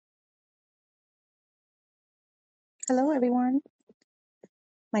Hello, everyone.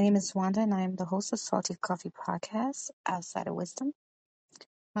 My name is Wanda, and I am the host of Salty Coffee Podcast, Outside of Wisdom.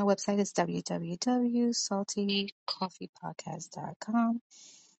 My website is www.saltycoffeepodcast.com.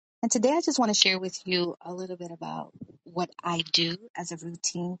 And today I just want to share with you a little bit about what I do as a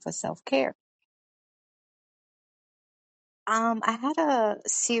routine for self care. I had a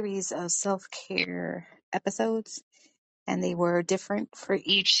series of self care episodes, and they were different for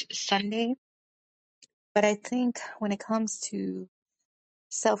each Sunday. But I think when it comes to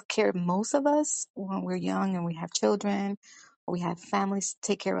self care, most of us, when we're young and we have children or we have families to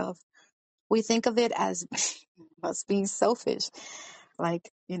take care of, we think of it as us being selfish,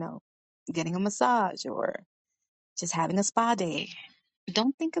 like, getting a massage or just having a spa day.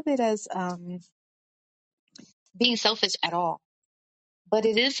 Don't think of it as being selfish at all, but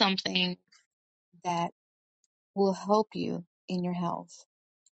it is something that will help you in your health.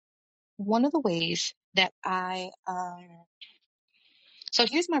 One of the ways that so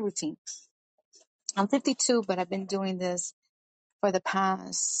here's my routine. I'm 52, but I've been doing this for the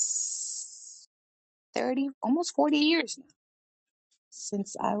past 30, almost 40 years now,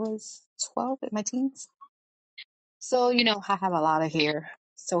 since I was 12 in my teens. So, I have a lot of hair.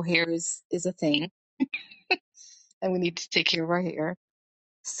 So hair is a thing, and we need to take care of our hair.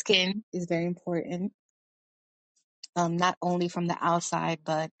 Skin is very important, not only from the outside,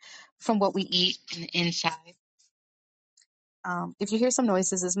 but from what we eat and the inside. If you hear some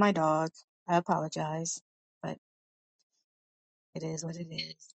noises, it's my dog. I apologize, but it is what it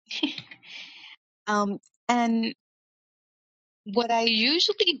is. um, and what I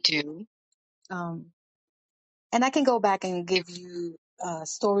usually do, um, and I can go back and give you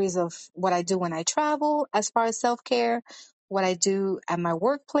stories of what I do when I travel as far as self care, what I do at my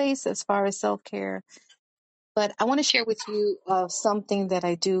workplace as far as self care. But I want to share with you something that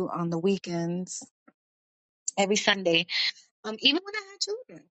I do on the weekends every Sunday. Even when I had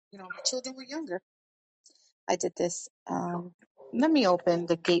children, my children were younger. I did this. Let me open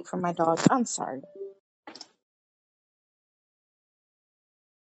the gate for my dog. I'm sorry.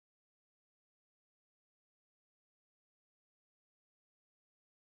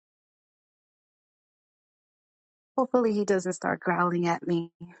 Hopefully he doesn't start growling at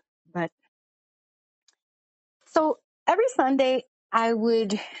me. But so every Sunday I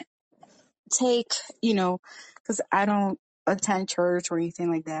would take, because I don't attend church or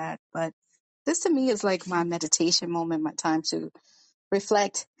anything like that. But this to me is like my meditation moment, my time to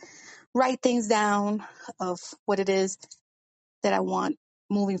reflect, write things down of what it is that I want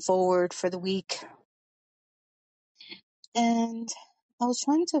moving forward for the week. And I was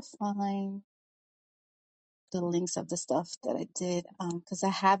trying to find the links of the stuff that I did, because I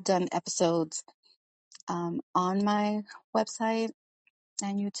have done episodes on my website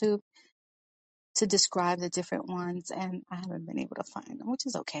and YouTube to describe the different ones, and I haven't been able to find them, which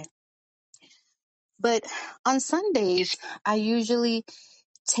is okay. But on Sundays, I usually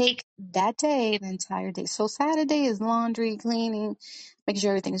take that day, the entire day. So Saturday is laundry, cleaning, making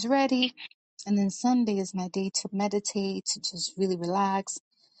sure everything is ready. And then Sunday is my day to meditate, to just really relax,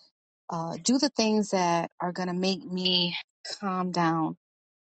 do the things that are going to make me calm down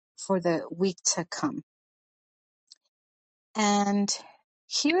for the week to come. And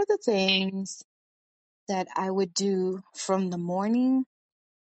here are the things that I would do from the morning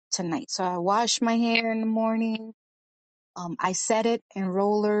to night. So I wash my hair in the morning. I set it in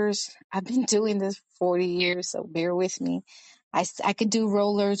rollers. I've been doing this for 40 years, so bear with me. I could do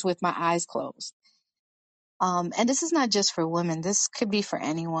rollers with my eyes closed. And this is not just for women. This could be for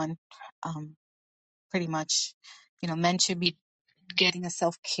anyone, pretty much. Men should be getting a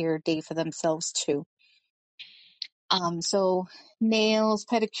self-care day for themselves too. So nails,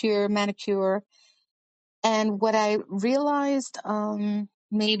 pedicure, manicure. And what I realized,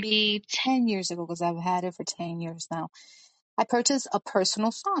 maybe 10 years ago, because I've had it for 10 years now, I purchased a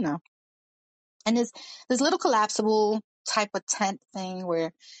personal sauna. And it's this little collapsible type of tent thing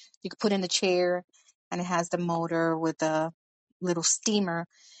where you can put in the chair, and it has the motor with a little steamer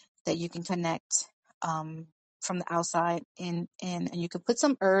that you can connect from the outside in, and you can put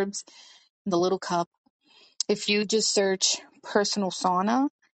some herbs in the little cup. If you just search personal sauna,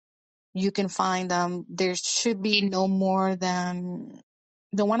 you can find them. There should be no more than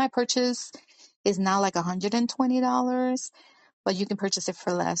the one I purchased is now like $120, but you can purchase it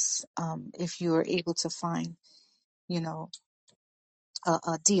for less if you are able to find, you know,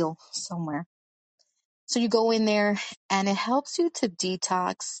 a deal somewhere. So you go in there, and it helps you to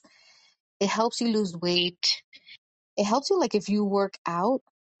detox. It helps you lose weight. It helps you, like, if you work out,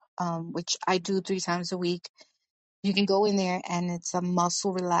 which I do 3 times a week, you can go in there and it's a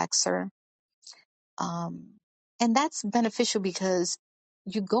muscle relaxer. Um, And that's beneficial because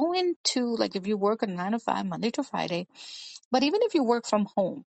you go into, like, if you work a 9 to 5, Monday to Friday, but even if you work from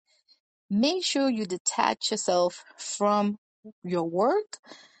home, make sure you detach yourself from your work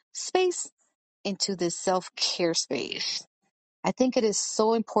space into this self care space. I think it is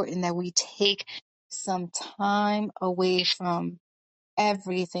so important that we take some time away from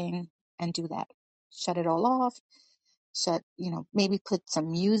everything and do that. Shut it all off. Maybe put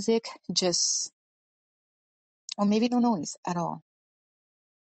some music, or maybe no noise at all.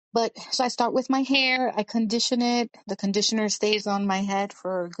 But so I start with my hair, I condition it. The conditioner stays on my head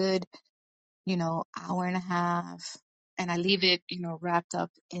for a good, hour and a half. And I leave it, wrapped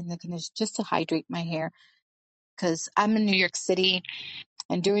up in the conditioner just to hydrate my hair. Because I'm in New York City,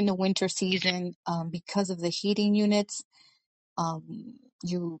 and during the winter season, because of the heating units,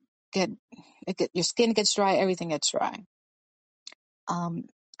 you get, your skin gets dry, everything gets dry.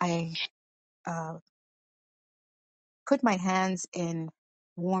 I uh, put my hands in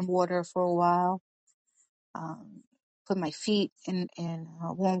warm water for a while, um, put my feet in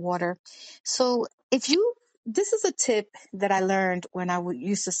warm water. So this is a tip that I learned when I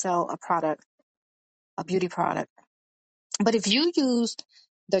used to sell a beauty product. But if you used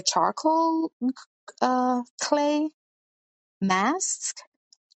the charcoal clay mask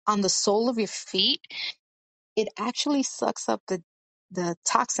on the sole of your feet, it actually sucks up the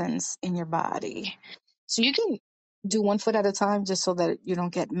toxins in your body. So you can do one foot at a time just so that you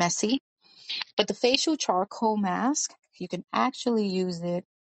don't get messy. But the facial charcoal mask, you can actually use it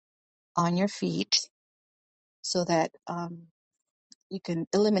on your feet so that you can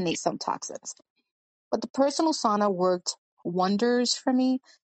eliminate some toxins. But the personal sauna worked wonders for me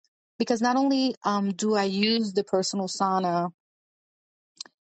because not only do I use the personal sauna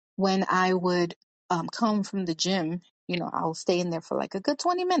when I would come from the gym, I'll stay in there for like a good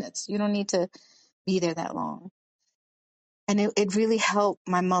 20 minutes. You don't need to be there that long. And it really helped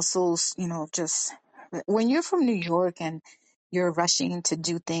my muscles, just when you're from New York and you're rushing to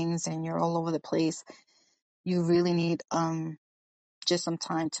do things and you're all over the place, you really need just some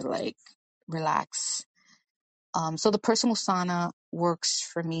time to like relax. So the personal sauna works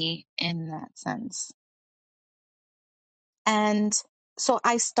for me in that sense. And so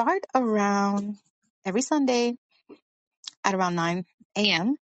I start around every Sunday at around 9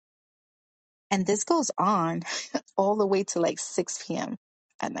 a.m. And this goes on all the way to like 6 p.m.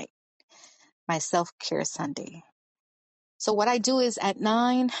 at night, my self-care Sunday. So what I do is at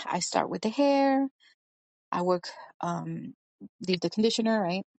 9, I start with the hair. I work, leave the conditioner,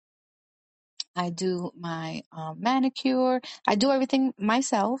 right? I do my manicure. I do everything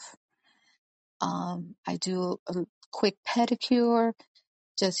myself. I do a quick pedicure,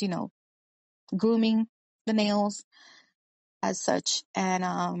 just, grooming the nails as such. And,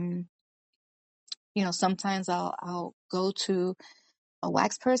 sometimes I'll go to a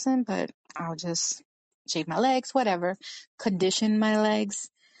wax person, but I'll just shave my legs, whatever, condition my legs,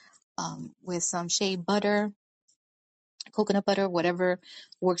 with some shea butter, coconut butter, whatever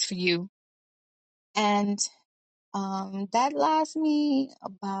works for you. And, that lasts me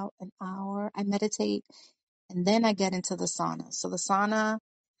about an hour. I meditate and then I get into the sauna. So the sauna,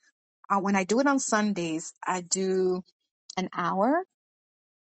 when I do it on Sundays, I do an hour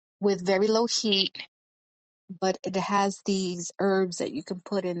with very low heat, but it has these herbs that you can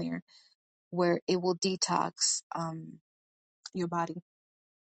put in there where it will detox your body.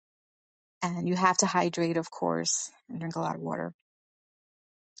 And you have to hydrate, of course, and drink a lot of water.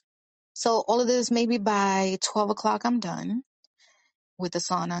 So all of this, maybe by 12 o'clock, I'm done with the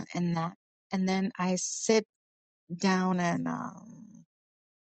sauna and that. And then I sit down and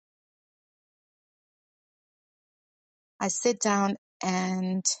I sit down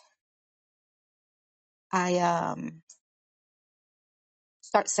and I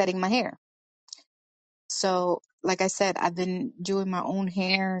start setting my hair. So, like I said, I've been doing my own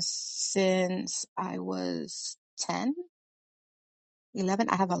hair since I was 10, 11.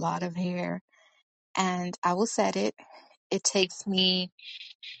 I have a lot of hair and I will set it. It takes me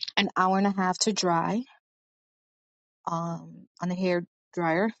an hour and a half to dry on a hair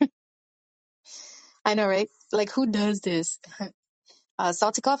dryer. I know, right? Like, who does this?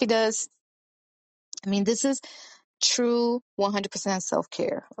 Salty Coffee does. I mean, this is true 100%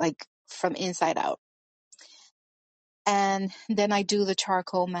 self-care, like from inside out. And then I do the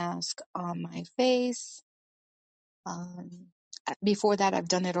charcoal mask on my face. Um, Before that, I've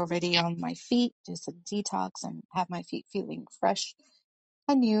done it already on my feet, just a detox and have my feet feeling fresh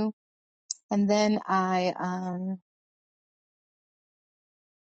and new. And then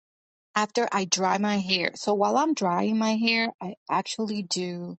after I dry my hair, so while I'm drying my hair, I actually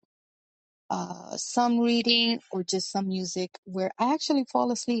do some reading, or just some music, where I actually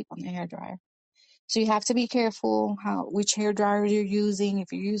fall asleep on the hair dryer. So you have to be careful which hair dryer you're using.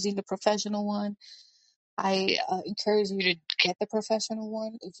 If you're using the professional one, I encourage you to get the professional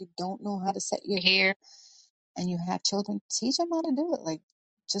one. If you don't know how to set your hair and you have children, teach them how to do it. Like,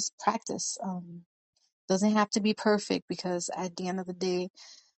 just practice. Doesn't have to be perfect, because at the end of the day,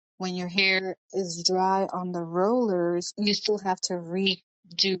 when your hair is dry on the rollers, you still have to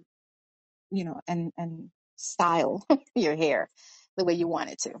redo, and style your hair the way you want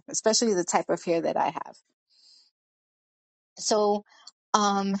it to, especially the type of hair that I have. So,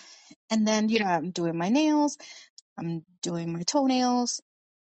 um, and then, I'm doing my nails, I'm doing my toenails.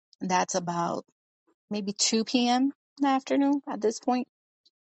 That's about maybe 2 p.m. in the afternoon at this point.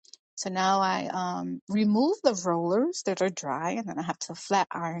 So now I remove the rollers that are dry, and then I have to flat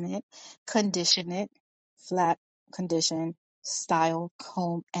iron it, condition it, flat, condition, style,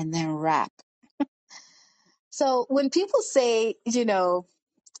 comb, and then wrap. So when people say,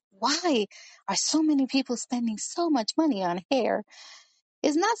 why are so many people spending so much money on hair?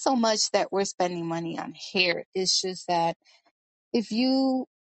 It's not so much that we're spending money on hair. It's just that if you,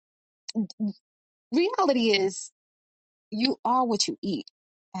 reality is, you are what you eat.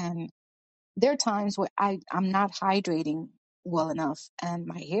 And there are times where I'm not hydrating well enough and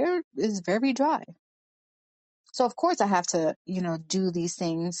my hair is very dry. So of course I have to, do these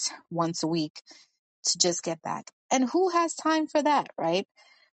things once a week to just get back. And who has time for that, right?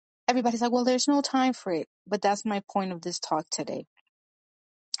 Everybody's like, well, there's no time for it. But that's my point of this talk today.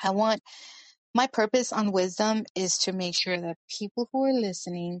 My purpose on Wisdom is to make sure that people who are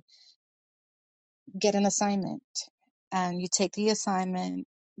listening get an assignment, and you take the assignment.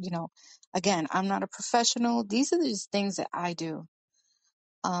 Again, I'm not a professional. These are just things that I do.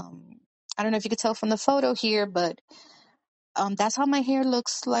 I don't know if you could tell from the photo here, but that's how my hair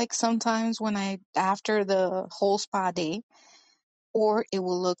looks like sometimes after the whole spa day. Or it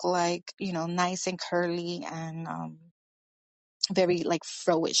will look like, nice and curly and very like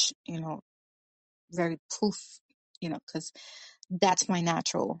froish, very poof, because that's my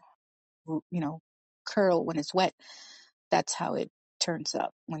natural, curl when it's wet. That's how it turns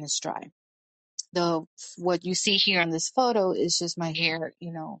up when it's dry. What you see here on this photo is just my hair,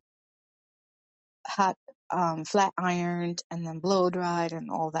 hot, flat ironed and then blow dried and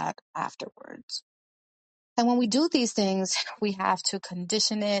all that afterwards. And when we do these things, we have to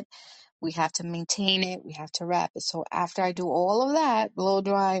condition it, we have to maintain it, we have to wrap it. So after I do all of that, blow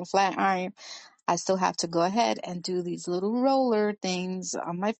dry and flat iron, I still have to go ahead and do these little roller things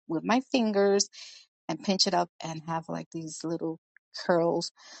with my fingers and pinch it up and have like these little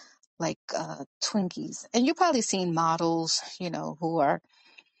curls, like Twinkies. And you've probably seen models, who are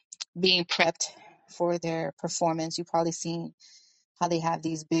being prepped for their performance. You've probably seen how they have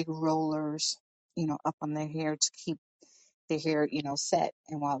these big rollers, up on their hair to keep their hair, set.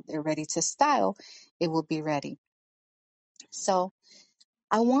 And while they're ready to style, it will be ready. So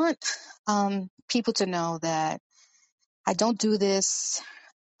I want people to know that I don't do this.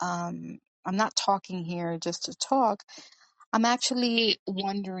 I'm not talking here just to talk. I'm actually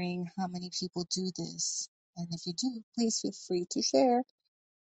wondering how many people do this. And if you do, please feel free to share.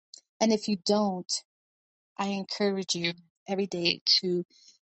 And if you don't, I encourage you every day to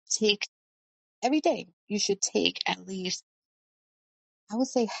every day, you should take at least, I would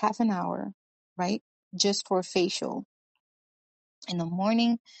say, half an hour, right? Just for a facial in the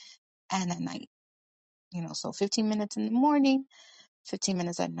morning and at night. So 15 minutes in the morning, 15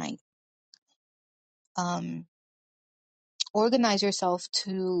 minutes at night. Organize yourself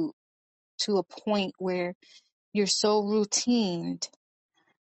to a point where you're so routined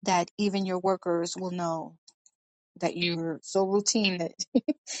that even your workers will know that you're so routine that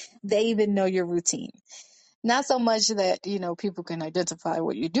they even know your routine. Not so much that, people can identify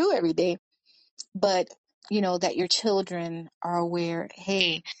what you do every day, but, that your children are aware,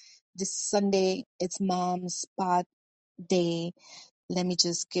 hey, this Sunday, it's mom's spa day. Let me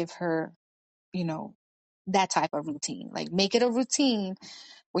just give her, that type of routine. Like, make it a routine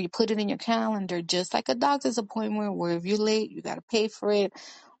where you put it in your calendar, just like a doctor's appointment, where if you're late, you got to pay for it.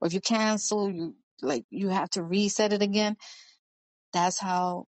 Or if you cancel, you have to reset it again. That's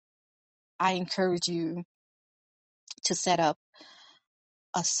how I encourage you to set up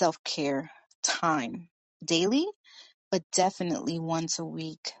a self-care time daily, but definitely once a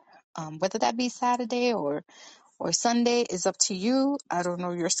week. Whether that be Saturday or Sunday is up to you. I don't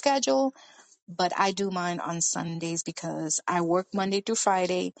know your schedule, but I do mine on Sundays because I work Monday through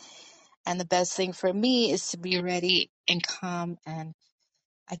Friday. And the best thing for me is to be ready and calm, and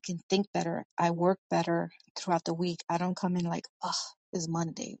I can think better. I work better throughout the week. I don't come in like, oh, it's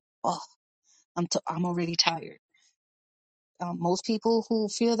Monday. Oh. I'm already tired. Most people who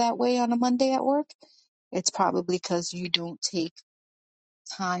feel that way on a Monday at work, it's probably because you don't take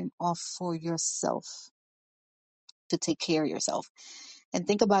time off for yourself to take care of yourself. And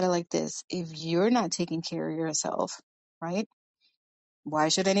think about it like this: if you're not taking care of yourself, right? Why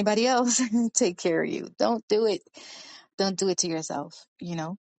should anybody else take care of you? Don't do it. Don't do it to yourself, you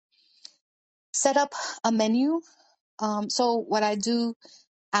know? Set up a menu. So what I do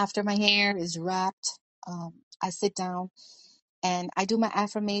after my hair is wrapped, I sit down and I do my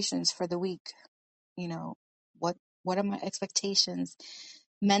affirmations for the week. You know, what what are my expectations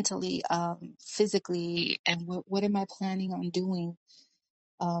mentally, physically, and what am I planning on doing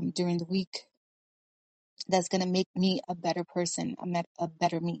during the week that's going to make me a better person, a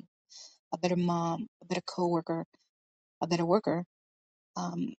better me, a better mom, a better coworker, a better worker,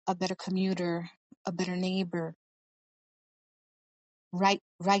 a better commuter, a better neighbor. Write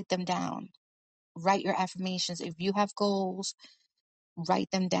them down. Write your affirmations. If you have goals, write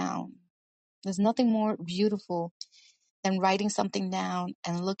them down. There's nothing more beautiful than writing something down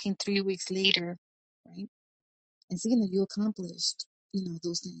and looking 3 weeks later, right? And seeing that you accomplished,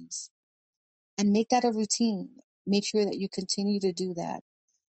 those things. And make that a routine. Make sure that you continue to do that.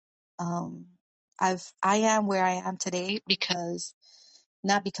 Um, I am where I am today because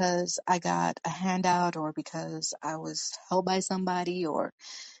not because I got a handout or because I was helped by somebody or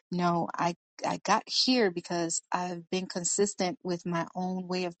no, I got here because I've been consistent with my own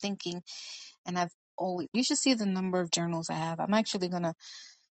way of thinking and I've always you should see the number of journals I have. I'm actually gonna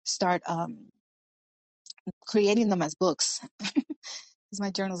start creating them as books because my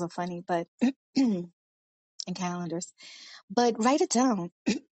journals are funny, but and calendars. But write it down.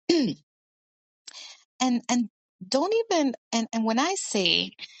 and don't even and when I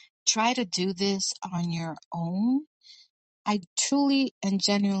say try to do this on your own, I truly and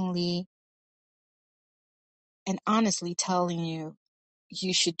genuinely and honestly telling you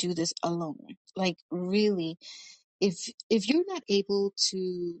you should do this alone. Like really, if you're not able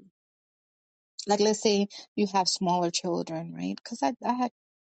to, like, let's say you have smaller children, right? Because I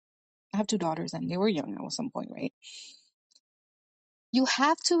have two daughters and they were young at some point, right? You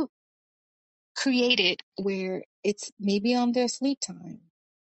have to create it where it's maybe on their sleep time,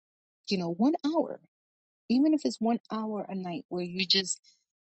 1 hour, even if it's 1 hour a night where you just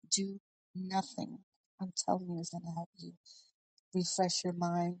do nothing. I'm telling you, it's gonna help you refresh your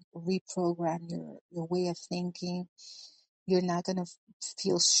mind, reprogram your way of thinking. You're not gonna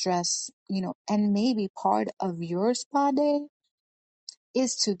feel stress, and maybe part of your spa day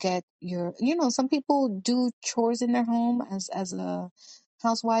is to get some people do chores in their home as a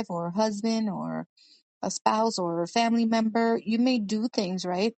housewife or a husband or a spouse or a family member. You may do things,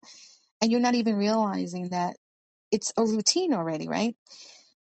 right? And you're not even realizing that it's a routine already, right?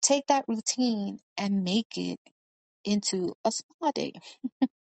 Take that routine and make it into a spa day.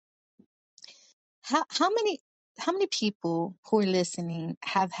 How many people who are listening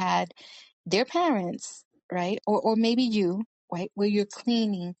have had their parents, right? Or maybe you, right, where you're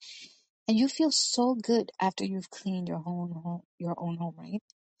cleaning and you feel so good after you've cleaned your own home, right?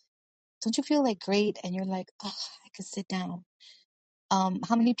 Don't you feel like great and you're like, oh, I could sit down.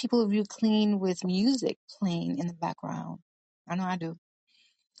 How many people have you cleaned with music playing in the background? I know I do.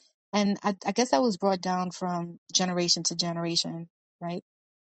 And I guess that was brought down from generation to generation, right?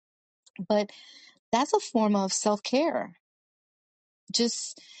 But that's a form of self-care.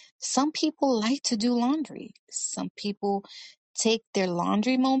 Just some people like to do laundry. Some people take their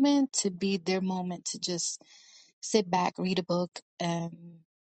laundry moment to be their moment to just sit back, read a book, and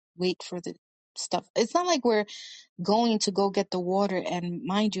wait for the stuff. It's not like we're going to go get the water. And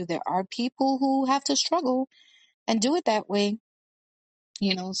mind you, there are people who have to struggle and do it that way.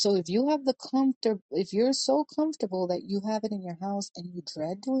 So if you have if you're so comfortable that you have it in your house and you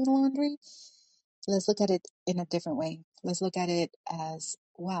dread doing laundry, let's look at it in a different way. Let's look at it as,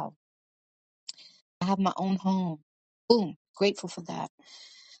 wow, I have my own home. Boom, grateful for that.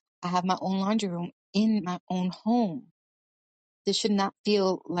 I have my own laundry room in my own home. This should not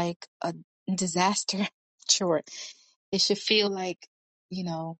feel like a disaster chore. It should feel like, you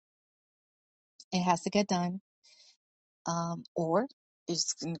know, it has to get done. Or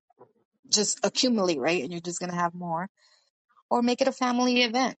it's gonna just accumulate, right? And you're just going to have more. Or make it a family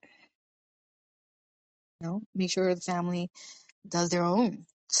event. Make sure the family does their own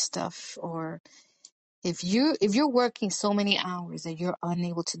stuff. Or if you're working so many hours that you're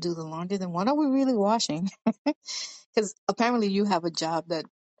unable to do the laundry, then what are we really washing? Because apparently you have a job that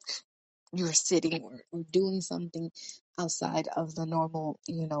you're sitting or doing something outside of the normal,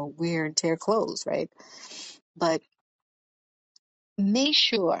 wear and tear clothes, right? But make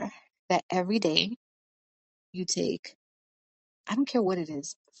sure that every day you take, I don't care what it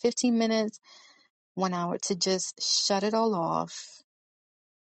is, 15 minutes, 1 hour to just shut it all off.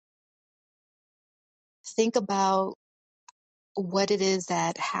 Think about what it is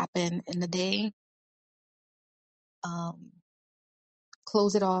that happened in the day. Um,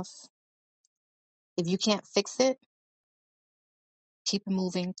 Close it off. If you can't fix it, keep it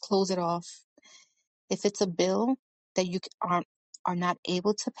moving, close it off. If it's a bill that you are not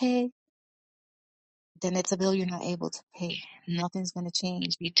able to pay, then it's a bill you're not able to pay. Nothing's going to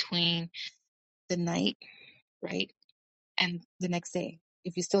change between the night, right, and the next day.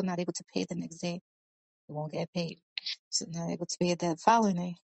 If you're still not able to pay the next day, you won't get paid. So not able to pay it that following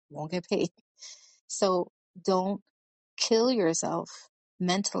day, you won't get paid. So don't kill yourself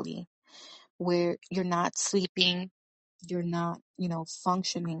mentally where you're not sleeping, you're not,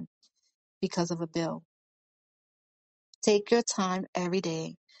 functioning because of a bill. Take your time every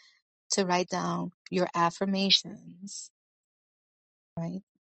day to write down your affirmations, right?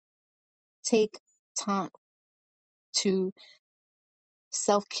 Take time to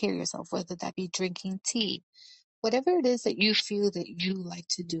self care yourself, whether that be drinking tea, whatever it is that you feel that you like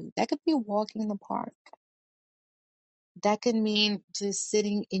to do. That could be walking in the park. That could mean just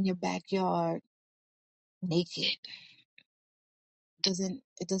sitting in your backyard naked.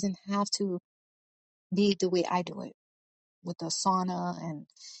 It doesn't have to be the way I do it with the sauna and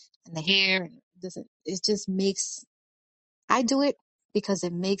the hair. And it just makes, I do it because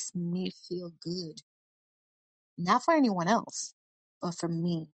it makes me feel good. Not for anyone else, but for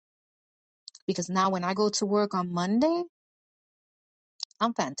me. Because now when I go to work on Monday,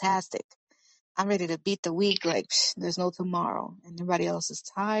 I'm fantastic. I'm ready to beat the week like there's no tomorrow. And everybody else is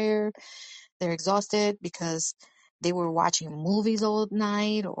tired. They're exhausted because they were watching movies all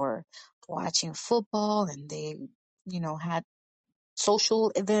night or watching football, and they, had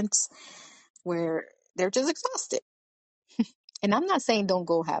social events where they're just exhausted. And I'm not saying don't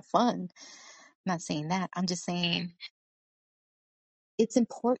go have fun. I'm not saying that. I'm just saying it's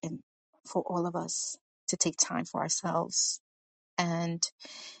important for all of us to take time for ourselves. And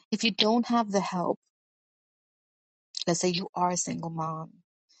if you don't have the help, let's say you are a single mom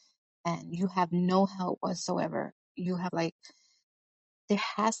and you have no help whatsoever, you have like, there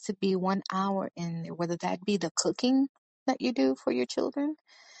has to be 1 hour in there, whether that be the cooking that you do for your children.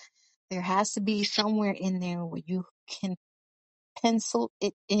 There has to be somewhere in there where you can pencil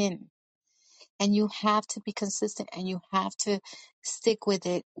it in, and you have to be consistent and you have to stick with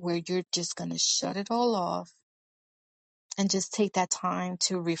it where you're just going to shut it all off and just take that time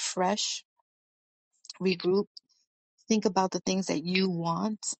to refresh, regroup, think about the things that you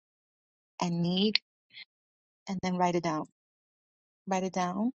want and need, and then write it down. Write it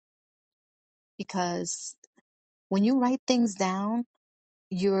down, because when you write things down,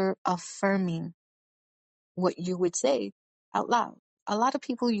 you're affirming what you would say out loud. A lot of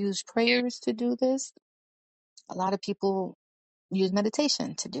people use prayers to do this. A lot of people use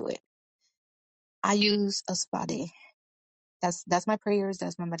meditation to do it. I use a spade. That's my prayers.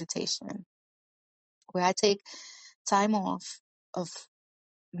 That's my meditation, where I take time off of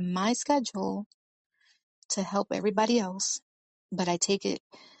my schedule to help everybody else, but I take it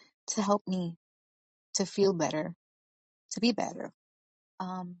to help me to feel better, to be better.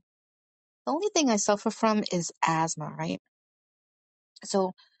 Um, the only thing I suffer from is asthma, right?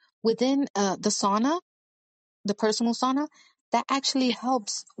 So within the sauna, the personal sauna, that actually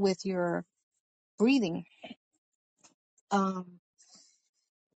helps with your breathing. Um,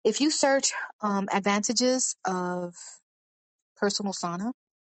 if you search advantages of personal sauna,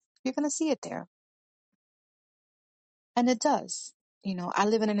 you're going to see it there. And it does. I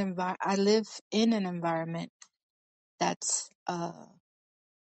live in an environment that's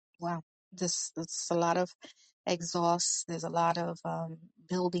wow, there's a lot of exhaust, there's a lot of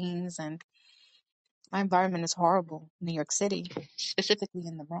buildings, and my environment is horrible. New York City, specifically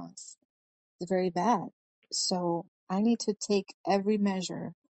in the Bronx, it's very bad. So I need to take every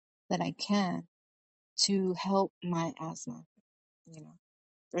measure that I can to help my asthma,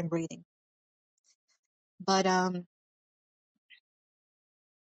 and breathing. But I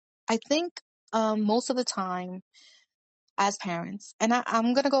think most of the time as parents, and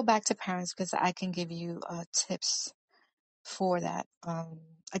I'm gonna go back to parents because I can give you tips for that.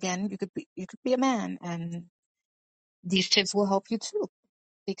 Again, you could be a man, and these tips will help you too,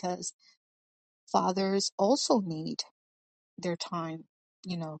 because fathers also need their time,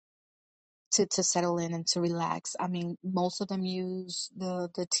 you know, to settle in and to relax. I mean, most of them use the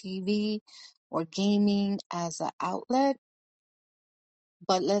TV or gaming as an outlet,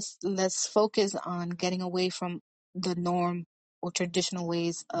 but let's focus on getting away from the norm or traditional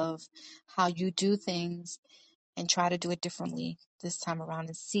ways of how you do things and try to do it differently this time around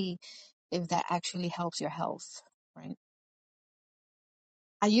and see if that actually helps your health, right?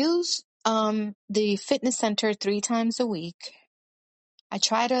 I use the fitness center 3 times a week. I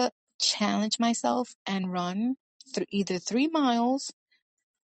try to challenge myself and run either 3 miles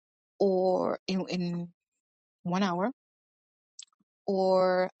or in 1 hour,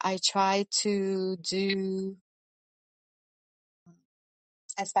 or I try to do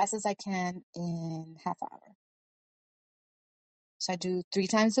as fast as I can in half hour. So I do 3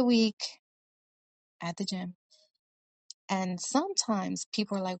 times a week at the gym. And sometimes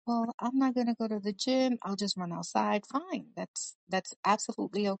people are like, well, I'm not going to go to the gym. I'll just run outside. Fine. That's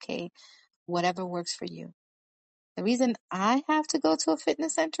absolutely okay. Whatever works for you. The reason I have to go to a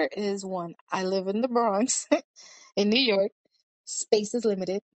fitness center is one, I live in the Bronx in New York. Space is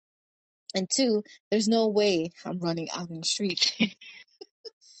limited. And two, there's no way I'm running out in the street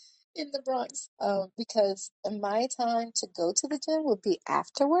in the Bronx. Because my time to go to the gym would be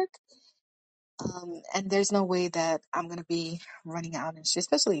after work. And there's no way that I'm gonna be running out and shit,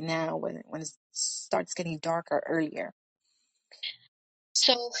 especially now when it starts getting darker earlier.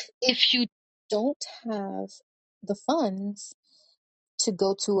 So if you don't have the funds to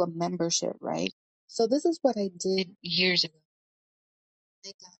go to a membership, right? So this is what I did years ago.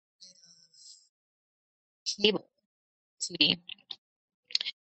 I got rid of cable TV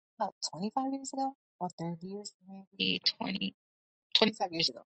about 25 years ago, or 30 years, maybe 25 years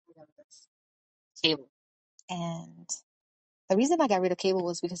ago. I got rid of cable. And the reason I got rid of cable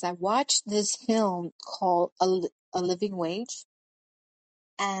was because I watched this film called A Living Wage.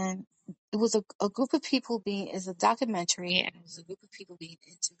 And it was a group of people it's a documentary, and it was a group of people being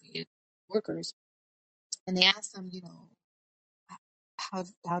interviewed, workers. And they asked them,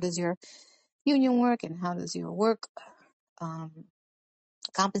 how does your union work and how does your work um,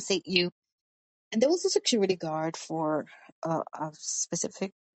 compensate you? And there was a security guard for a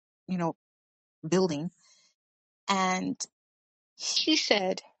specific, you know, building. And he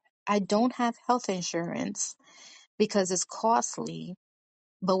said, I don't have health insurance because it's costly.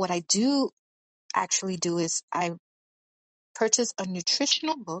 But what I do actually do is I purchase a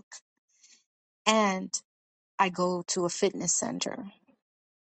nutritional book and I go to a fitness center.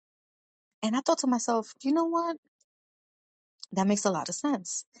 And I thought to myself, you know what? That makes a lot of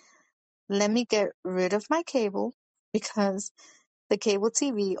sense. Let me get rid of my cable because the cable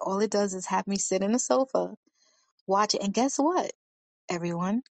TV, all it does is have me sit in a sofa, watch it. And guess what,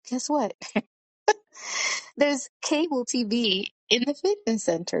 everyone? Guess what? There's cable TV in the fitness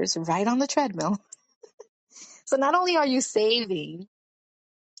centers right on the treadmill. So not only are you saving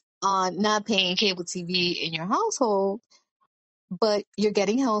on not paying cable TV in your household, but you're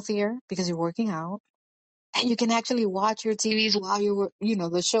getting healthier because you're working out. And you can actually watch your TVs while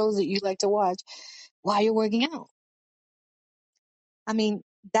the shows that you like to watch while you're working out. I mean,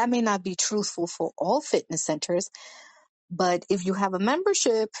 that may not be truthful for all fitness centers, but if you have a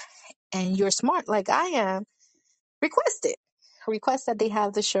membership and you're smart like I am, request it. Request that they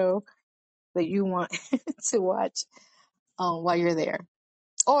have the show that you want to watch while you're there.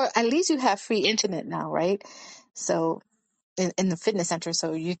 Or at least you have free internet now, right? So in the fitness center,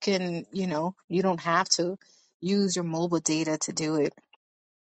 so you can, you don't have to use your mobile data to do it.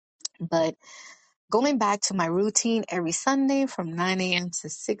 But going back to my routine every Sunday from 9 a.m. to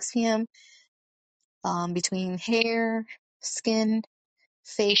 6 p.m., between hair, skin,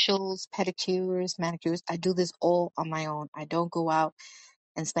 facials, pedicures, manicures, I do this all on my own. I don't go out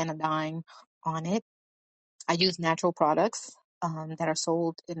and spend a dime on it. I use natural products that are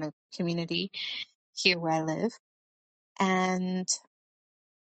sold in the community here where I live. And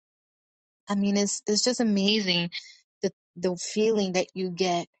I mean, it's just amazing the feeling that you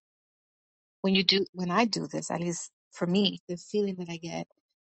get when I do this, at least for me, the feeling that I get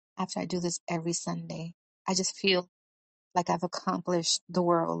after I do this every Sunday. I just feel like I've accomplished the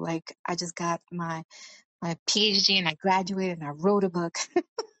world. Like I just got my PhD and I graduated and I wrote a book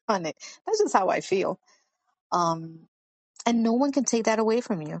on it. That's just how I feel. Um, and no one can take that away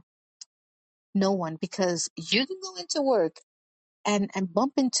from you. No one, because you can go into work and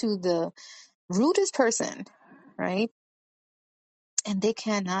bump into the rudest person, right? And they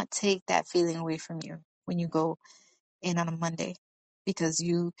cannot take that feeling away from you when you go in on a Monday because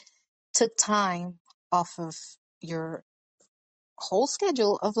you took time off of your whole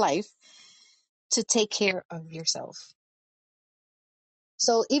schedule of life to take care of yourself.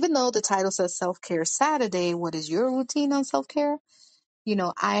 So even though the title says Self-Care Saturday, what is your routine on self-care?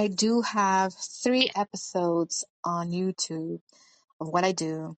 I do have 3 episodes on YouTube of what I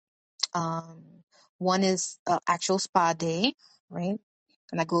do. Um, One is actual spa day, right?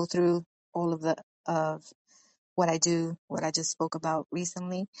 And I go through all of the of what I do, what I just spoke about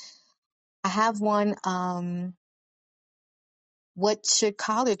recently. I have one. What should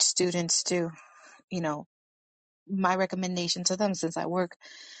college students do? You know, my recommendation to them, since I work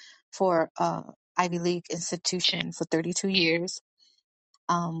for Ivy League institution for 32 years,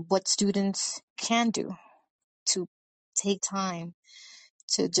 what students can do to take time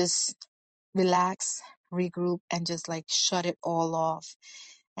to just relax, regroup, and just like shut it all off,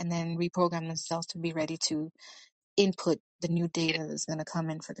 and then reprogram themselves to be ready to input the new data that's going to come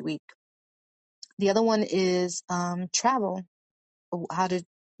in for the week. The other one is travel, how to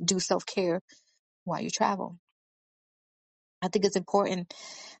do self care while you travel. I think it's important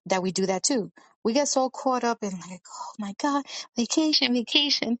that we do that too. We get so caught up in like, oh my God, vacation,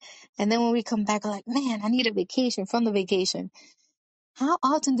 vacation. And then when we come back, we're like, man, I need a vacation from the vacation. How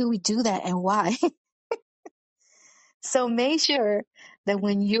often do we do that and why? So make sure that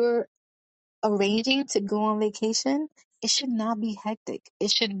when you're arranging to go on vacation, it should not be hectic.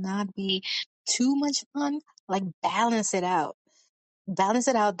 It should not be too much fun. Like balance it out. Balance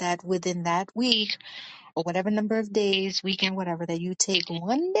it out that within that week or whatever number of days, weekend, whatever, that you take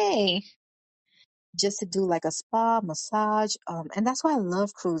one day just to do like a spa massage. And that's why I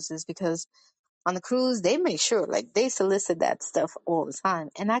love cruises, because on the cruise, they make sure like they solicit that stuff all the time.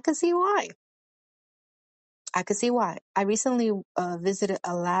 And I can see why. I could see why. I recently visited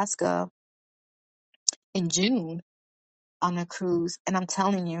Alaska in June on a cruise, and I'm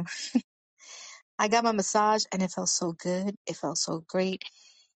telling you, I got my massage and it felt so good. It felt so great.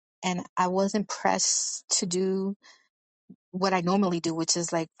 And I wasn't pressed to do what I normally do, which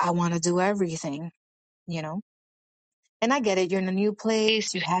is like, I want to do everything, you know? And I get it. You're in a new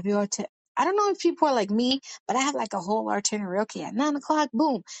place. You have your, I don't know if people are like me, but I have like a whole itinerary. Okay, at 9 o'clock,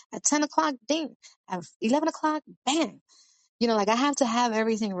 boom. At 10 o'clock, ding. At 11 o'clock, bang. You know, like I have to have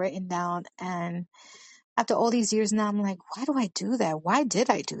everything written down. And after all these years now, I'm like, why do I do that? Why did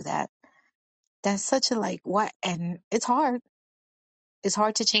I do that? That's such a like, what? And it's hard. It's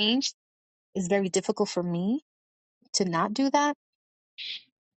hard to change. It's very difficult for me to not do that.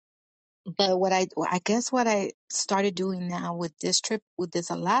 But I guess what I started doing now with this trip, with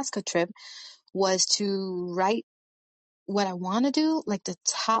this Alaska trip, was to write what I want to do, like the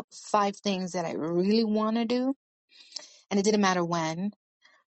top 5 things that I really want to do. And it didn't matter when,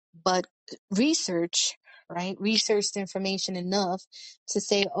 but research, right? Research the information enough to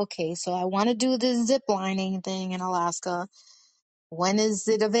say, okay, so I want to do this zip lining thing in Alaska. When is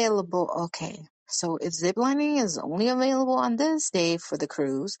it available? Okay. So if zip lining is only available on this day for the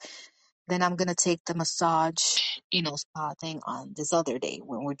cruise, then I'm going to take the massage, spa thing on this other day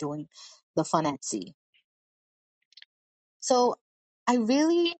when we're doing the fun at sea. So I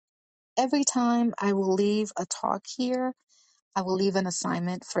really, every time I will leave a talk here, I will leave an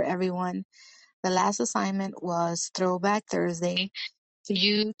assignment for everyone. The last assignment was Throwback Thursday, for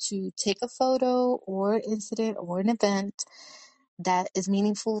you to take a photo or an incident or an event that is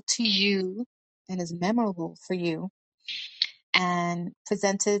meaningful to you and is memorable for you, and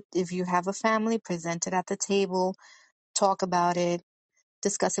present it. If you have a family, present it at the table, talk about it,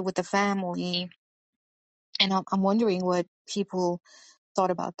 discuss it with the family. And I'm wondering what people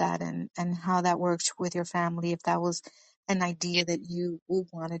thought about that, and how that worked with your family, if that was an idea that you would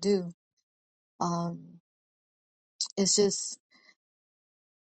want to do. Um, it's just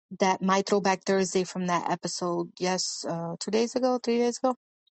that my Throwback Thursday from that episode, yes, 2 days ago, 3 days ago,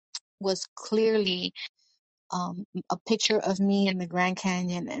 was clearly a picture of me in the Grand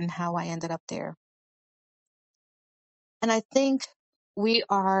Canyon and how I ended up there. And I think we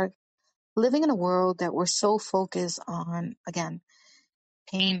are living in a world that we're so focused on, again,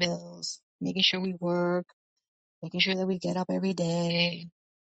 paying bills, making sure we work, making sure that we get up every day.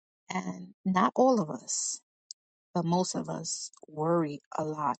 And not all of us, but most of us worry a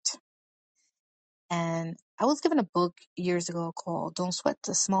lot. And I was given a book years ago called Don't Sweat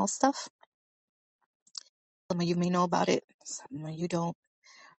the Small Stuff. Some of you may know about it, some of you don't.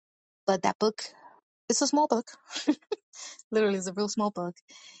 But that book, it's a small book. Literally, it's a real small book.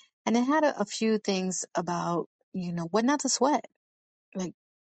 And it had a few things about, what not to sweat. Like,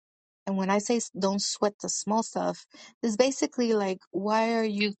 and when I say don't sweat the small stuff, it's basically like, why are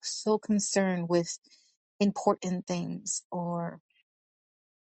you so concerned with important things, or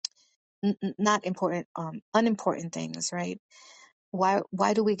not important, unimportant things, right? Why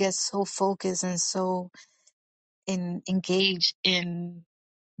do we get so focused and so engaged in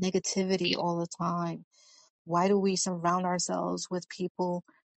negativity all the time? Why do we surround ourselves with people,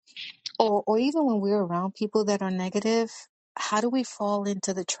 or even when we're around people that are negative, how do we fall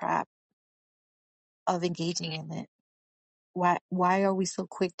into the trap of engaging in it. Why are we so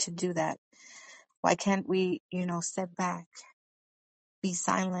quick to do that? Why can't we, step back, be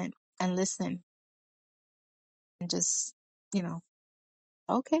silent, and listen, and just, you know,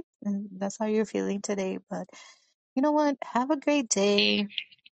 okay, and that's how you're feeling today. But you know what? Have a great day.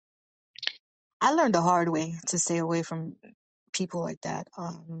 I learned the hard way to stay away from people like that.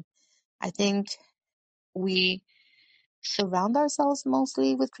 I think we surround ourselves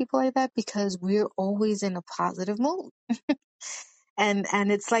mostly with people like that because we're always in a positive mood.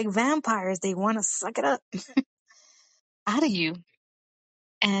 And it's like vampires, they want to suck it up out of you.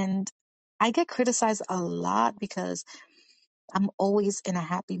 And I get criticized a lot because I'm always in a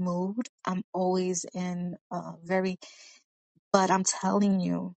happy mood. I'm always in a very, but I'm telling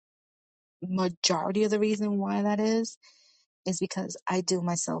you, majority of the reason why that is because I do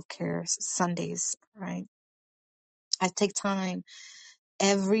my self-care Sundays, right? I take time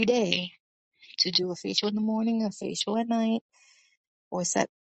every day to do a facial in the morning, a facial at night, or set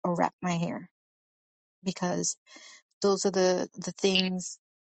or wrap my hair because those are the things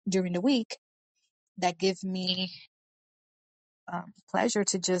during the week that give me pleasure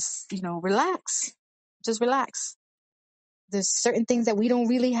to just relax, just relax. There's certain things that we don't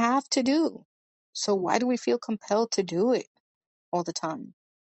really have to do, so why do we feel compelled to do it all the time?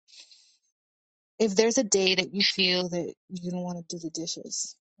 If there's a day that you feel that you don't want to do the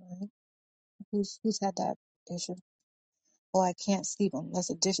dishes, right? Who's had that issue? Oh, I can't sleep unless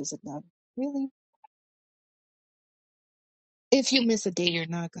the dishes are done. Really? If you miss a day, you're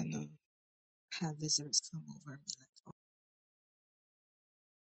not gonna have visitors come over and be like, oh,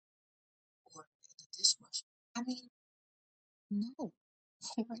 or the dishwasher. I mean, no.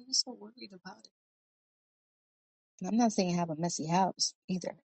 Why are you so worried about it? And I'm not saying have a messy house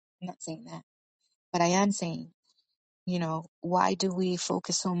either. I'm not saying that. But I am saying, why do we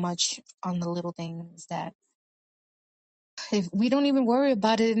focus so much on the little things that if we don't even worry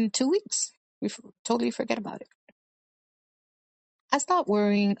about it in 2 weeks, totally forget about it. I stopped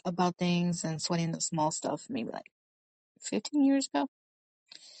worrying about things and sweating the small stuff maybe like 15 years ago.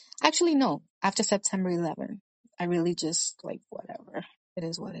 Actually, no. After September 11th, I really just like whatever. It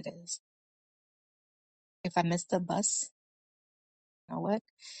is what it is. If I miss the bus, you know what?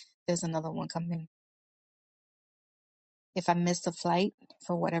 There's another one coming. If I miss the flight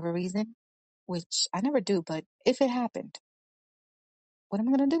for whatever reason, which I never do, but if it happened, what am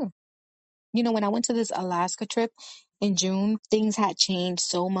I going to do? When I went to this Alaska trip in June, things had changed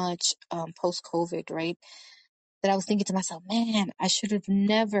so much post COVID, right? That I was thinking to myself, man, I should have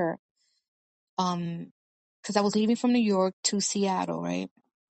never, because I was leaving from New York to Seattle, right?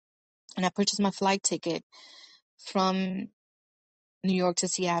 And I purchased my flight ticket from New York to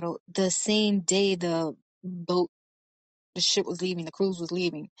Seattle the same day the ship was leaving, the cruise was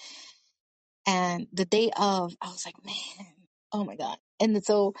leaving. And the day of, I was like, man, oh my God. And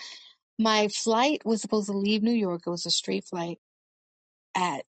so my flight was supposed to leave New York. It was a straight flight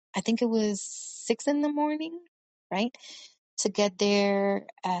at, I think it was 6 in the morning, right? To get there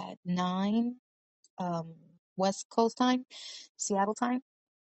at 9, West Coast time, Seattle time.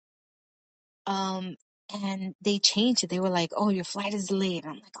 Um, and they changed it. They were like, oh, your flight is delayed.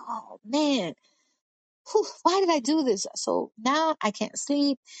 And I'm like, oh man, whew, why did I do this? So now I can't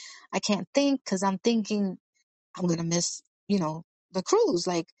sleep. I can't think because I'm thinking I'm going to miss, the cruise.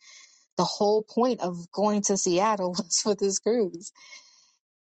 Like the whole point of going to Seattle was for this cruise.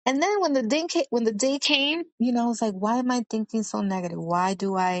 And then when the day came, I was like, why am I thinking so negative? Why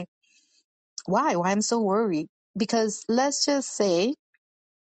I'm so worried? Because let's just say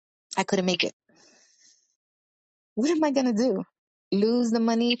I couldn't make it. What am I going to do? Lose the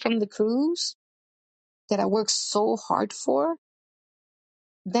money from the cruise that I worked so hard for?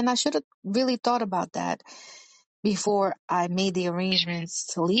 Then I should have really thought about that before I made the arrangements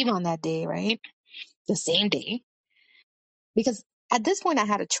to leave on that day, right? The same day. Because at this point, I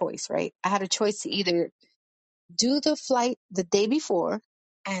had a choice, right? I had a choice to either do the flight the day before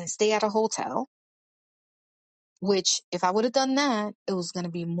and stay at a hotel, which if I would have done that, it was going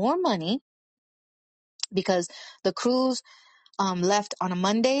to be more money because the cruise left on a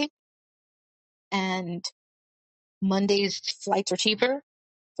Monday and Monday's flights are cheaper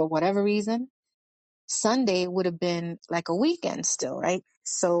for whatever reason. Sunday would have been like a weekend still, right?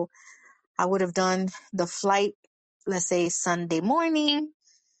 So I would have done the flight, let's say Sunday morning,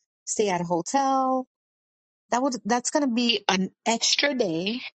 stay at a hotel. That's going to be an extra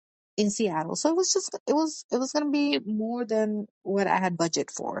day in Seattle. So it was going to be more than what I had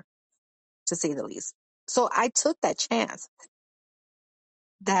budget for, to say the least. So I took that chance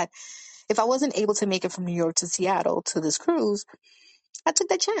that if I wasn't able to make it from New York to Seattle to this cruise, I took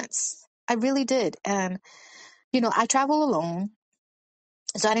that chance. I really did. And, I travel alone.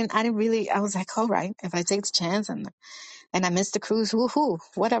 So I didn't really, I was like, all right, if I take the chance and I miss the cruise, woohoo,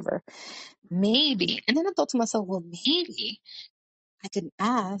 whatever, maybe. And then I thought to myself, well, maybe I could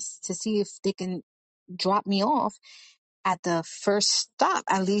ask to see if they can drop me off at the first stop.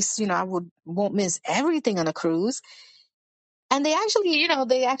 At least, won't miss everything on a cruise. And they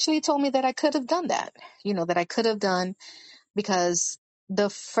actually told me that I could have done that, that I could have done because the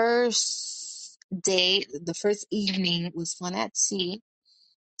first day, the first evening was fun at sea.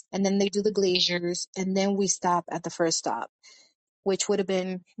 And then they do the glaciers. And then we stop at the first stop, which would have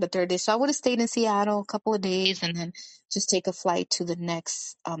been the third day. So I would have stayed in Seattle a couple of days and then just take a flight to the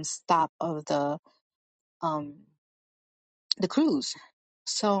next stop of um, the cruise.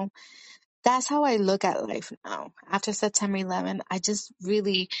 So that's how I look at life now. After September 11, I just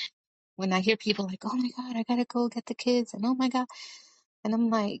really, when I hear people like, oh my God, I gotta go get the kids, and oh my God. And I'm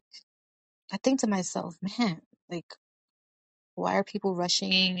like, I think to myself, man, like, why are people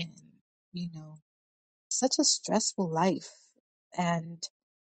rushing? And, such a stressful life. And,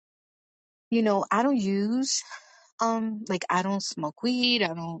 I don't use, like, I don't smoke weed,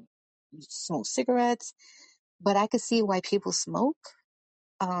 I don't smoke cigarettes, but I could see why people smoke,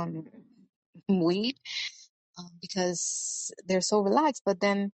 um, weed, because they're so relaxed. But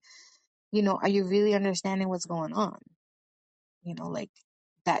then, are you really understanding what's going on? Like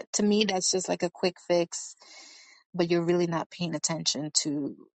that, to me, that's just like a quick fix, but you're really not paying attention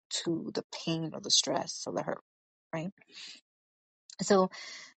to the pain or the stress or the hurt, right? So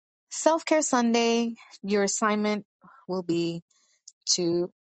self-care Sunday, your assignment will be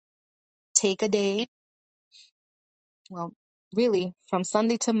to take a day, well, really from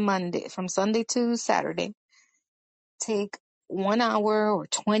Sunday to Saturday, take 1 hour or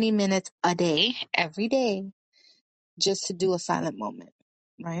 20 minutes a day, every day, just to do a silent moment,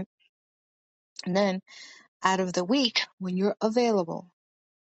 right? And then out of the week, when you're available,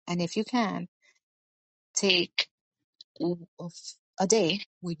 and if you can, take a day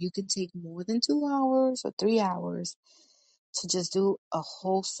where you can take more than 2 hours or 3 hours to just do a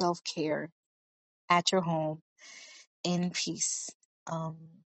whole self-care at your home in peace. Um,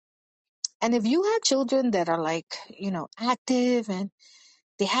 and if you have children that are like, active and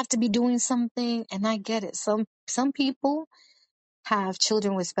they have to be doing something, and I get it. Some people have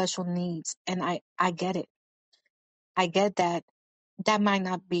children with special needs, and I get it. I get that that might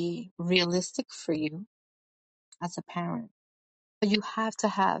not be realistic for you as a parent, but you have to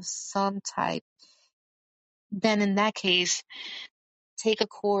have some type. Then in that case, take a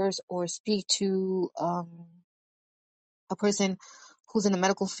course or speak to a person who's in the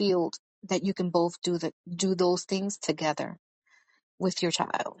medical field that you can both do those things together with your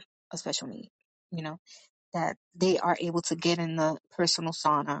child, a special need, you know, that they are able to get in the personal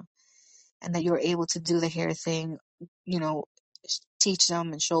sauna and that you're able to do the hair thing, you know, teach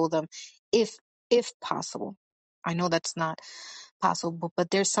them and show them if possible. I know that's not possible,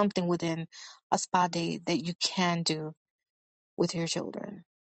 but there's something within a spa day that you can do with your children,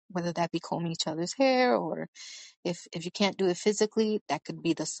 whether that be combing each other's hair, or if you can't do it physically, that could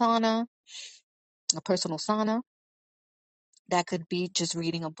be the sauna, a personal sauna. That could be just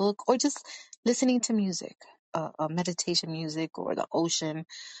reading a book or just listening to music, meditation music or the ocean,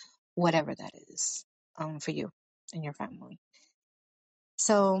 whatever that is, for you and your family.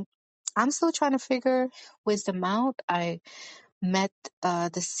 So I'm still trying to figure Wisdom out. I met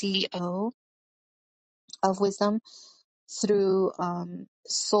the CEO of Wisdom through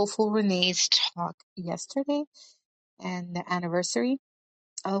Soulful Renee's talk yesterday, and the anniversary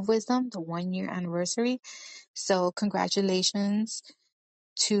of Wisdom, the 1 year anniversary. So congratulations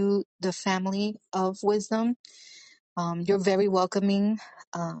to the family of Wisdom. You're very welcoming,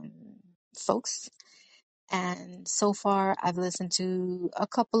 um, folks. And so far, I've listened to a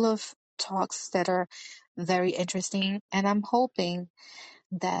couple of talks that are very interesting. And I'm hoping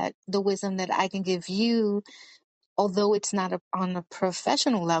that the wisdom that I can give you, although it's not on a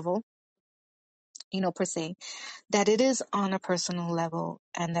professional level, per se, that it is on a personal level,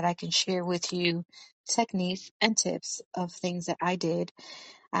 and that I can share with you techniques and tips of things that I did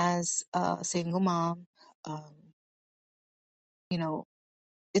as a single mom. Um, you know,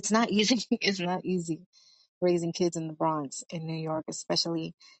 it's not easy. It's not easy raising kids in the Bronx in New York,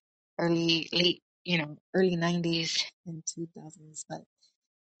 especially early 90s and 2000s. But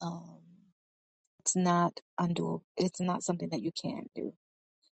um, it's not undoable. It's not something that you can't do.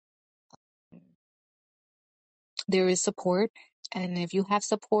 There is support. And if you have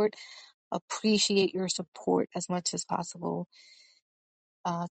support, appreciate your support as much as possible.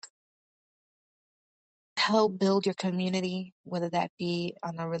 Uh, help build your community, whether that be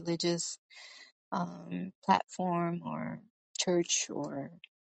on a religious platform or church or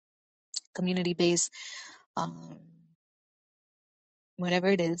community based, um, whatever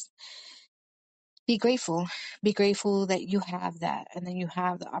it is. Be grateful. Be grateful that you have that, and then you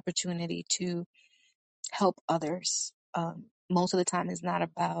have the opportunity to help others. Most of the time, it's not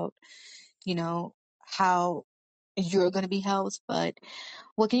about, how you're going to be helped, but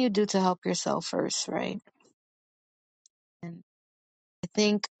what can you do to help yourself first, right? And I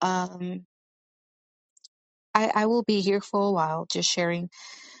think I will be here for a while, just sharing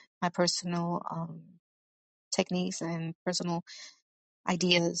my personal techniques and personal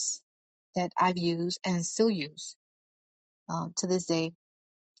ideas that I've used and still use to this day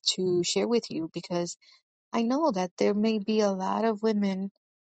to share with you, because I know that there may be a lot of women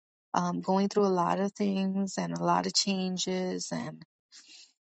going through a lot of things and a lot of changes. And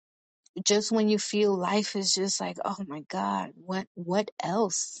just when you feel life is just like, oh my God, what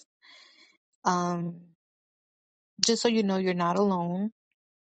else? Um, just so you know, you're not alone.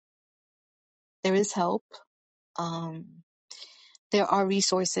 There is help. Um, there are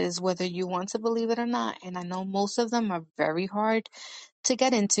resources, whether you want to believe it or not. And I know most of them are very hard to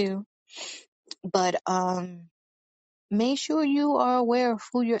get into, but make sure you are aware of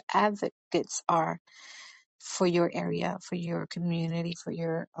who your advocates are for your area, for your community, for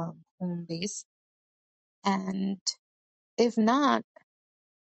your home base. And if not,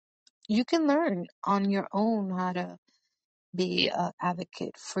 you can learn on your own how to be an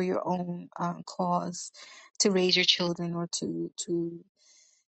advocate for your own cause, to raise your children, or to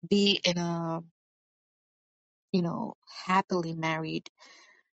be in a happily married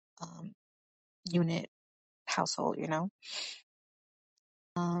um, unit household.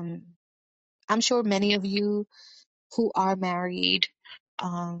 Um, I'm sure many of you who are married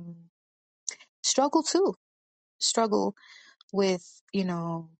um, struggle too. Struggle with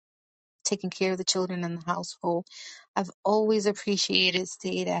taking care of the children in the household. I've always appreciated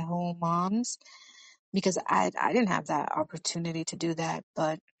stay-at-home moms because I didn't have that opportunity to do that.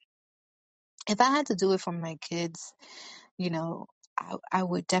 But if I had to do it for my kids, you know, I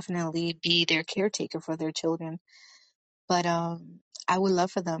would definitely be their caretaker for their children. But I would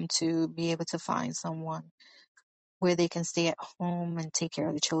love for them to be able to find someone where they can stay at home and take care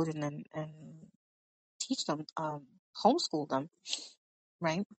of the children and teach them, homeschool them,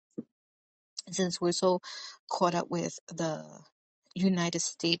 right? Since we're so caught up with the United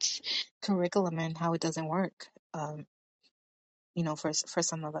States curriculum and how it doesn't work. For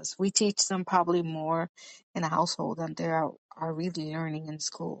some of us, we teach them probably more in a household than are really learning in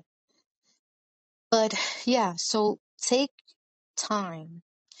school. But yeah, so take time,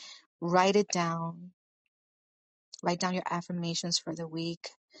 write it down, write down your affirmations for the week.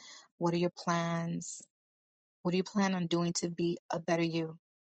 What are your plans? What do you plan on doing to be a better you,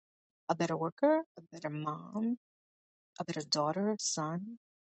 a better worker, a better mom, a better daughter, son,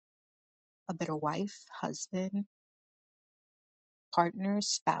 a better wife, husband, partner,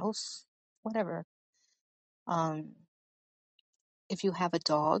 spouse, whatever. Um, if you have a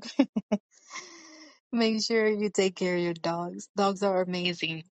dog, make sure you take care of your dogs. Dogs are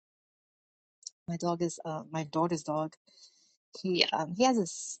amazing. My dog is my daughter's dog. He has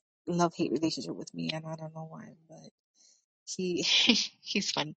this love hate relationship with me, and I don't know why, but he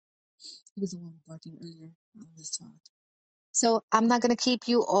he's funny. He was the one barking earlier on this talk. So I'm not gonna keep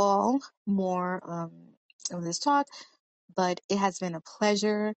you all more of this talk, but it has been a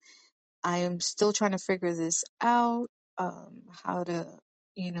pleasure. I am still trying to figure this out, how to,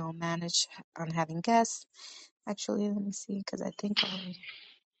 manage on having guests. Actually, let me see, because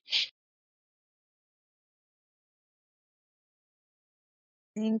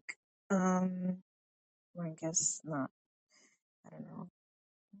think, well, I guess not. I don't know.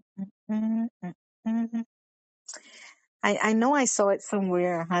 Mm, mm, mm. I know I saw it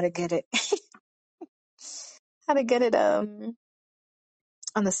somewhere how to get it, how to get it, on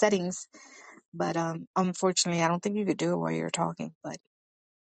the settings, but, unfortunately, I don't think you could do it while you're talking. But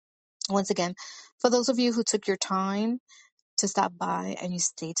once again, for those of you who took your time to stop by and you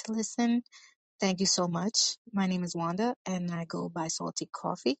stayed to listen, thank you so much. My name is Wanda, and I go by Salty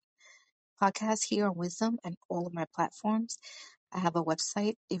Coffee Podcast here on Wisdom and all of my platforms. I have a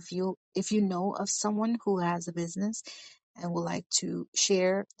website. If you know of someone who has a business and would like to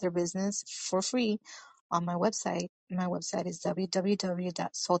share their business for free on my website is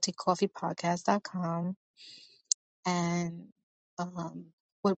www.saltycoffeepodcast.com. And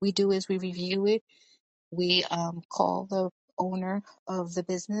what we do is we review it. We call the owner of the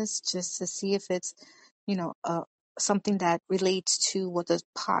business just to see if it's, you know, uh, something that relates to what the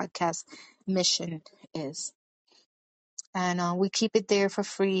podcast mission is. And we keep it there for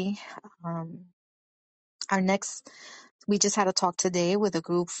free. Um, our next, we just had a talk today with a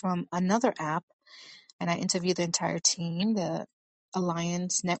group from another app, and I interviewed the entire team, the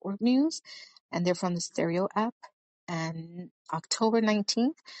Alliance Network News, and they're from the Stereo app. And October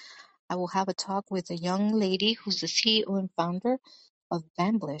 19th, I will have a talk with a young lady who's the CEO and founder of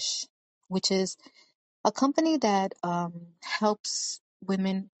Bamblish, which is a company that helps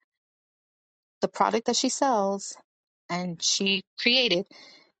women. The product that she sells and she created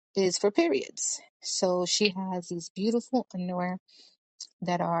is for periods. So she has these beautiful underwear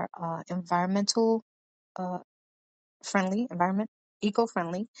that are environmental uh, friendly, environment eco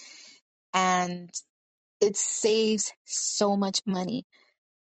friendly, and it saves so much money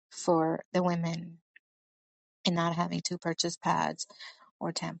for the women in not having to purchase pads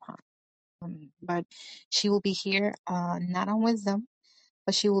or tampons. But she will be here, not on Wisdom,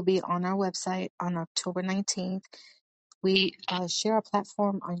 but she will be on our website on October 19th. We share our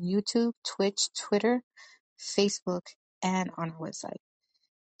platform on YouTube, Twitch, Twitter, Facebook, and on our website.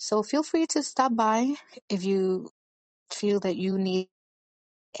 So feel free to stop by if you feel that you need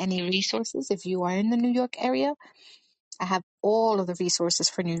any resources. If you are in the New York area, I have all of the resources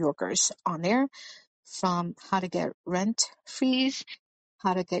for New Yorkers on there, from how to get rent freeze,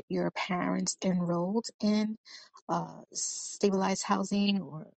 how to get your parents enrolled in stabilized housing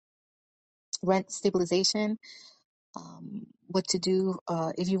or rent stabilization, what to do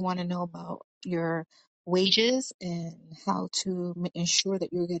if you want to know about your wages and how to ensure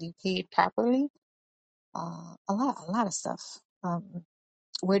that you're getting paid properly. A lot of stuff.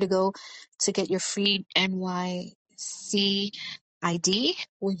 Where to go to get your free NYC ID,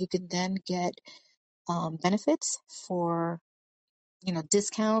 where you can then get benefits for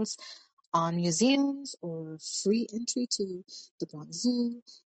discounts on museums or free entry to the Bronx Zoo,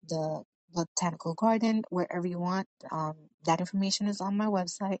 the Botanical Garden, wherever you want. That information is on my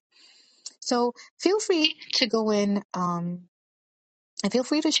website. So feel free to go in and feel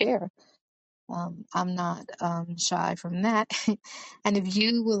free to share. I'm not shy from that. And if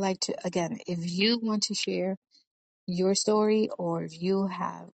you would like to, again, if you want to share your story, or if you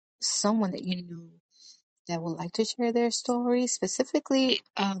have someone that you know that would like to share their story, specifically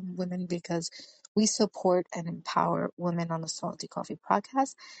women, because we support and empower women on the Salty Coffee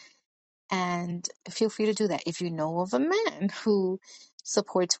podcast. And feel free to do that. If you know of a man who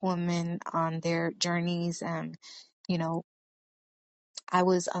supports women on their journeys, and you know, I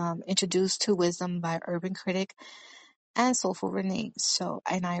was introduced to Wisdom by Urban Critic and Soulful Renee. So,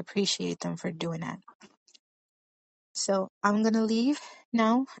 and I appreciate them for doing that. So I'm going to leave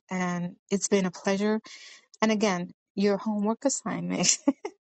now, and it's been a pleasure. And again, your homework assignment,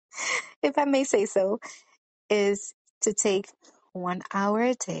 if I may say so, is to take 1 hour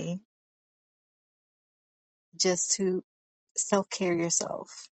a day just to self-care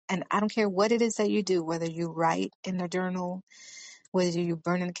yourself. And I don't care what it is that you do, whether you write in a journal, whether you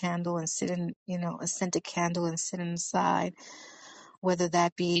burn a candle and sit in, a scented candle and sit inside, whether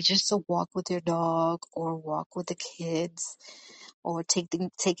that be just a walk with your dog or walk with the kids, or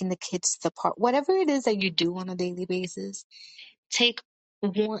taking the kids to the park, whatever it is that you do on a daily basis, take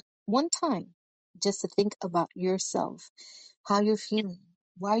one time just to think about yourself, how you're feeling,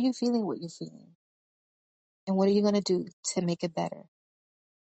 why are you feeling what you're feeling, and what are you going to do to make it better.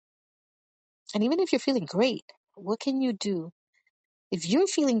 And even if you're feeling great, what can you do? If you're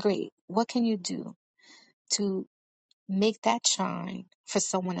feeling great, what can you do to make that shine for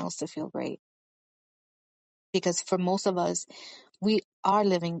someone else to feel great? Because for most of us, we are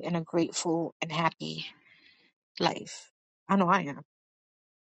living in a grateful and happy life. I know I am.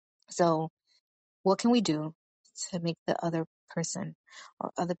 So what can we do to make the other person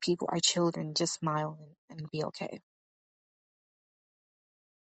or other people, our children, just smile and be okay?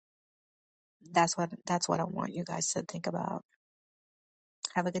 That's what I want you guys to think about.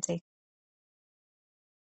 Have a good day.